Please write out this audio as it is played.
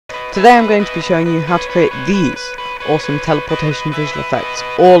Today I'm going to be showing you how to create these awesome teleportation visual effects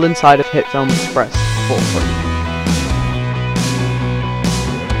all inside of Hitfilm Express for free.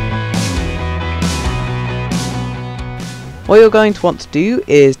 What you're going to want to do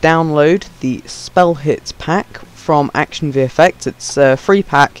is download the Spell Hits pack from Action VFX. It's a free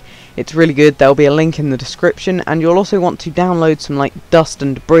pack, it's really good. There'll be a link in the description, and you'll also want to download some like dust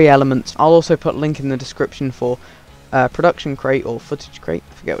and debris elements. I'll also put a link in the description for Production Crate or Footage Crate,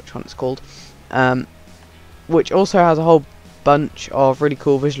 I forget which one it's called, which also has a whole bunch of really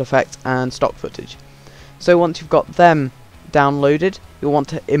cool visual effects and stock footage. So once you've got them downloaded, you'll want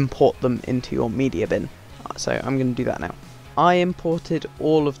to import them into your media bin. So I'm going to do that now. I imported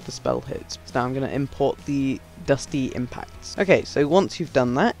all of the spell hits, so now I'm going to import the dusty impacts. Okay, so once you've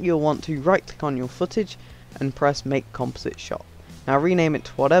done that, you'll want to right click on your footage and press make composite shot. Now rename it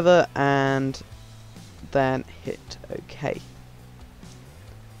to whatever and then hit OK.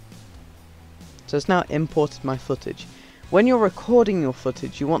 So it's now imported my footage. When you're recording your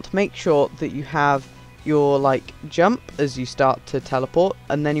footage, you want to make sure that you have your like jump as you start to teleport,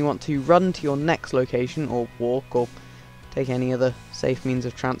 and then you want to run to your next location or walk or take any other safe means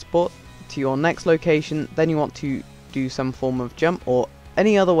of transport to your next location. Then you want to do some form of jump or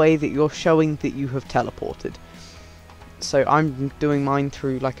any other way that you're showing that you have teleported. So I'm doing mine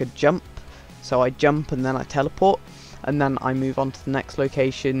through like a jump. So I jump and then I teleport, and then I move on to the next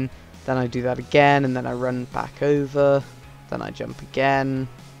location, then I do that again, and then I run back over, then I jump again,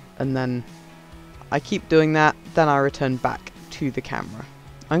 and then I keep doing that, then I return back to the camera.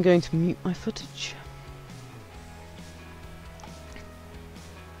 I'm going to mute my footage.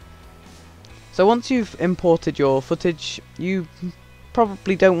 So once you've imported your footage, you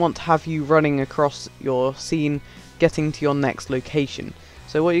probably don't want to have you running across your scene getting to your next location.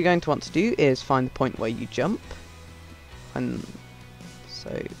 So what you're going to want to do is find the point where you jump, and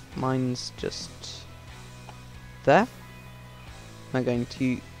so mine's just there. I'm going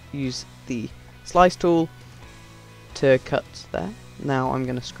to use the slice tool to cut there. Now I'm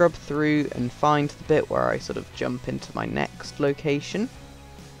going to scrub through and find the bit where I sort of jump into my next location.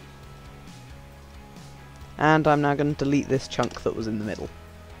 And I'm now going to delete this chunk that was in the middle.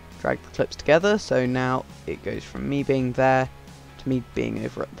 Drag the clips together, so now it goes from me being there to me being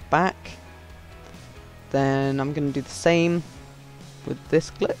over at the back. Then I'm going to do the same with this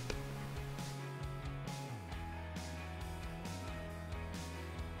clip.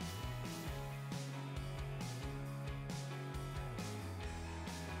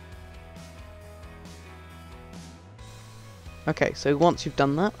 Okay, so once you've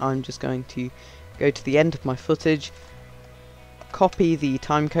done that, I'm just going to go to the end of my footage, copy the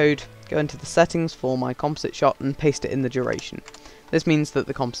timecode, go into the settings for my composite shot and paste it in the duration. This means that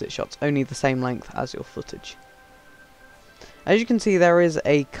the composite shot's only the same length as your footage. As you can see, there is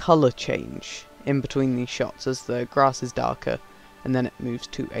a colour change in between these shots as the grass is darker and then it moves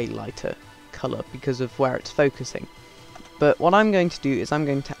to a lighter colour because of where it's focusing. But what I'm going to do is I'm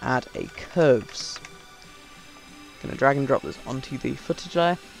going to add a curves. I'm going to drag and drop this onto the footage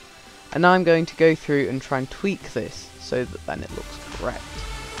layer, and now I'm going to go through and try and tweak this so that then it looks correct.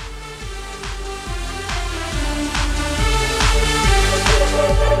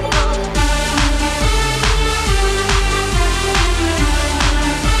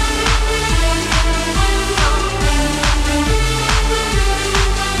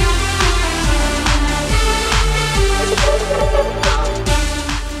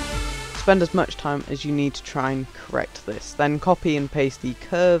 Spend as much time as you need to try and correct this. Then copy and paste the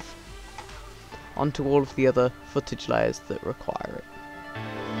curve onto all of the other footage layers that require it.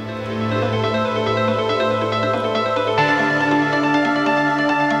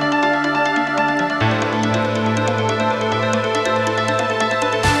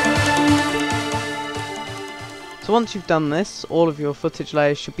 So once you've done this, all of your footage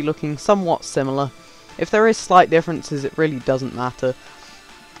layers should be looking somewhat similar. If there is slight differences, it really doesn't matter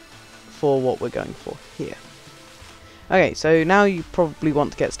for what we're going for here. Okay, so now you probably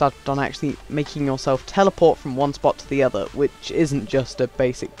want to get started on actually making yourself teleport from one spot to the other, which isn't just a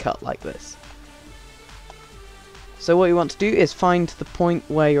basic cut like this. So what you want to do is find the point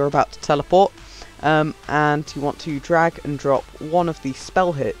where you're about to teleport, and you want to drag and drop one of the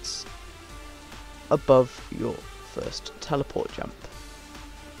spell hits above your first teleport jump.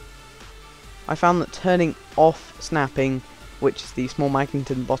 I found that turning off snapping, which is the small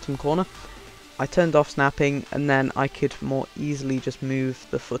magnet in the bottom corner, I turned off snapping and then I could more easily just move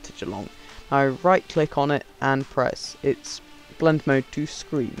the footage along. I right click on it and press its blend mode to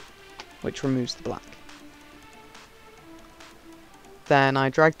screen, which removes the black. Then I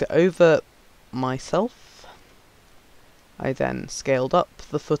dragged it over myself. I then scaled up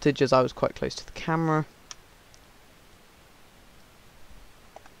the footage as I was quite close to the camera.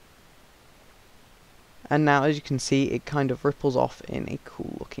 And now, as you can see, it kind of ripples off in a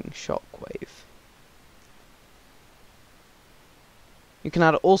cool looking shockwave. You can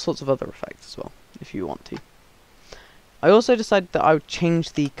add all sorts of other effects as well, if you want to. I also decided that I would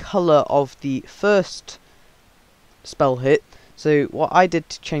change the colour of the first spell hit. So what I did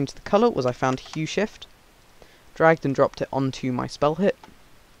to change the colour was I found hue shift, dragged and dropped it onto my spell hit,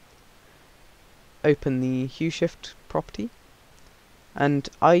 open the hue shift property, and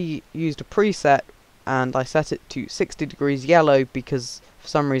I used a preset and I set it to 60 degrees yellow because for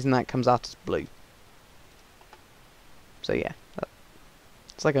some reason that comes out as blue. So yeah,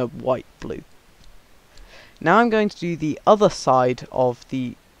 it's like a white blue. Now I'm going to do the other side of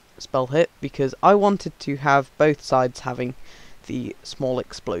the spell hit because I wanted to have both sides having the small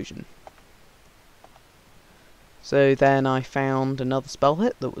explosion. So then I found another spell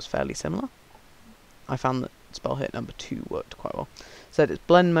hit that was fairly similar. I found that spell hit number 2 worked quite well. Set its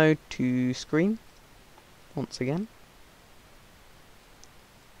blend mode to screen once again.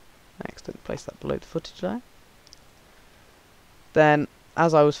 I accidentally placed that below the footage there. Then,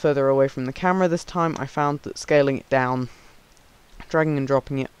 as I was further away from the camera this time, I found that scaling it down, dragging and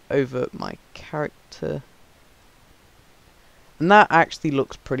dropping it over my character, and that actually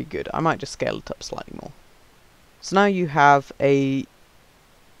looks pretty good. I might just scale it up slightly more. So now you have a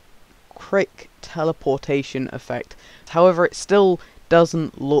quick teleportation effect. However, it still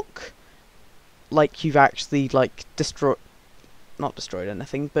doesn't look like you've actually not destroyed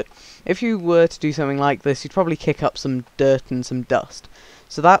anything, but if you were to do something like this, you'd probably kick up some dirt and some dust.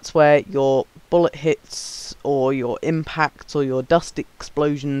 So that's where your bullet hits or your impacts or your dust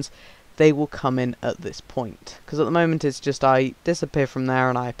explosions, they will come in at this point. Because at the moment it's just I disappear from there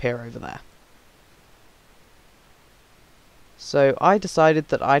and I appear over there. So I decided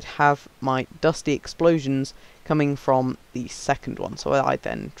that I'd have my dusty explosions coming from the second one. So I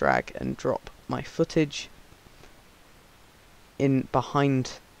then drag and drop my footage in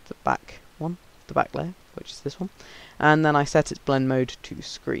behind the back one, the back layer, which is this one, and then I set its blend mode to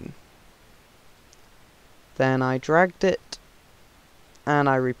screen. Then I dragged it and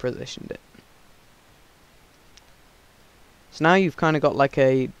I repositioned it. So now you've kind of got like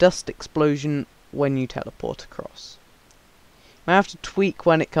a dust explosion when you teleport across. I have to tweak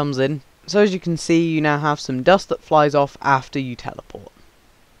when it comes in. So as you can see, you now have some dust that flies off after you teleport.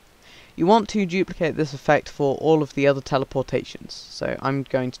 You want to duplicate this effect for all of the other teleportations, so I'm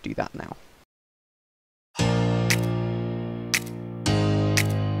going to do that now.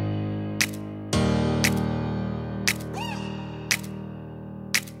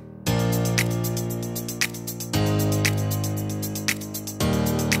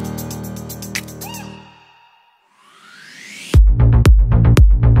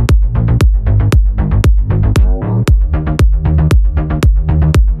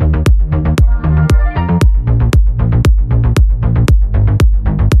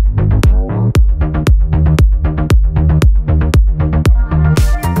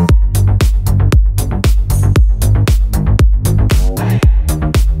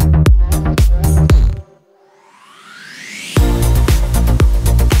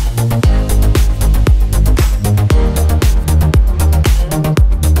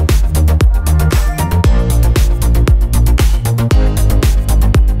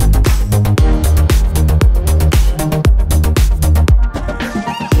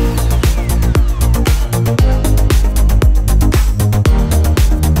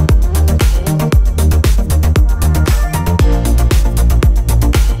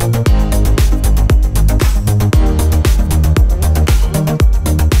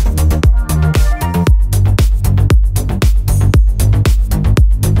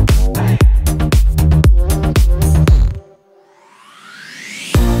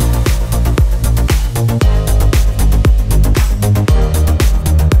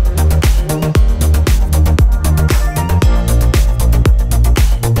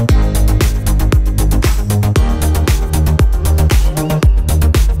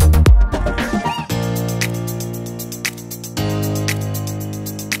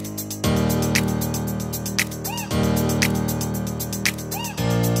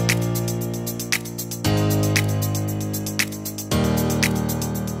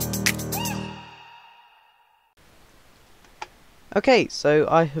 Okay, so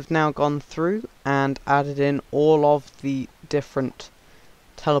I have now gone through and added in all of the different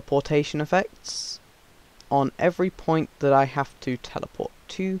teleportation effects on every point that I have to teleport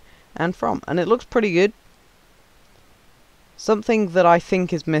to and from, and it looks pretty good. Something that I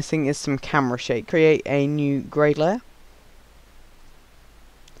think is missing is some camera shake. Create a new grade layer.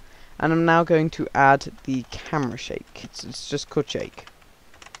 And I'm now going to add the camera shake. It's just called shake.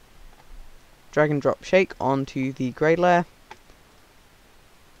 Drag and drop shake onto the grey layer.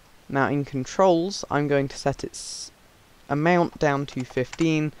 Now in controls, I'm going to set its amount down to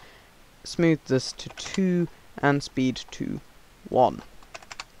 15, smoothness to 2, and speed to 1.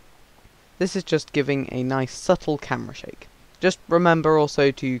 This is just giving a nice subtle camera shake. Just remember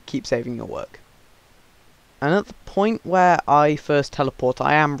also to keep saving your work. And at the point where I first teleport,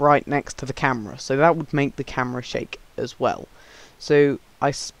 I am right next to the camera, so that would make the camera shake as well. So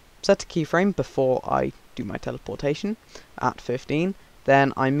I set a keyframe before I do my teleportation at 15,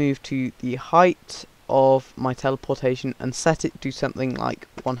 then I move to the height of my teleportation and set it to something like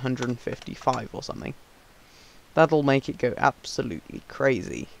 155 or something. That'll make it go absolutely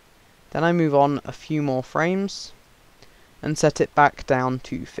crazy. Then I move on a few more frames and set it back down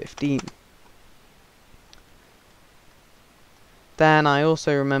to 15. Then I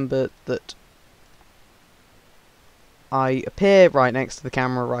also remember that I appear right next to the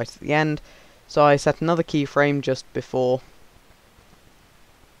camera right at the end, so I set another keyframe just before,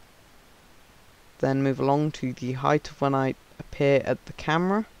 then move along to the height of when I appear at the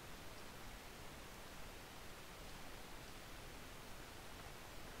camera,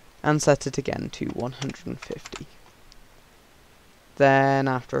 and set it again to 150. Then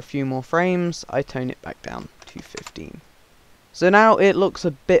after a few more frames I tone it back down to 15. So now it looks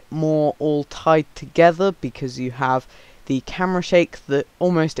a bit more all tied together because you have the camera shake that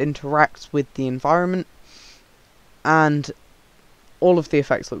almost interacts with the environment, and all of the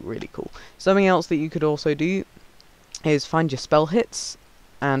effects look really cool. Something else that you could also do is find your spell hits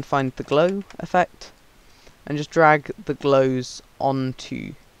and find the glow effect and just drag the glows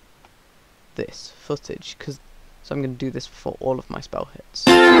onto this footage, so I'm going to do this for all of my spell hits.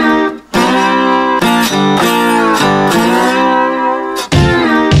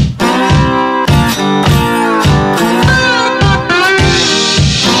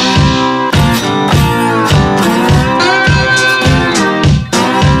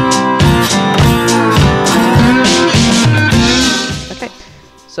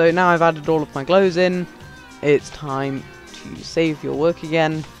 So now I've added all of my glows in, it's time to save your work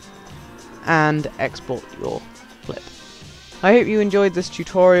again and export your clip. I hope you enjoyed this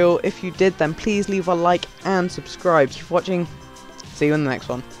tutorial. If you did, then please leave a like and subscribe. Keep watching. See you in the next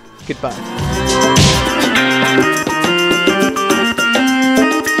one. Goodbye.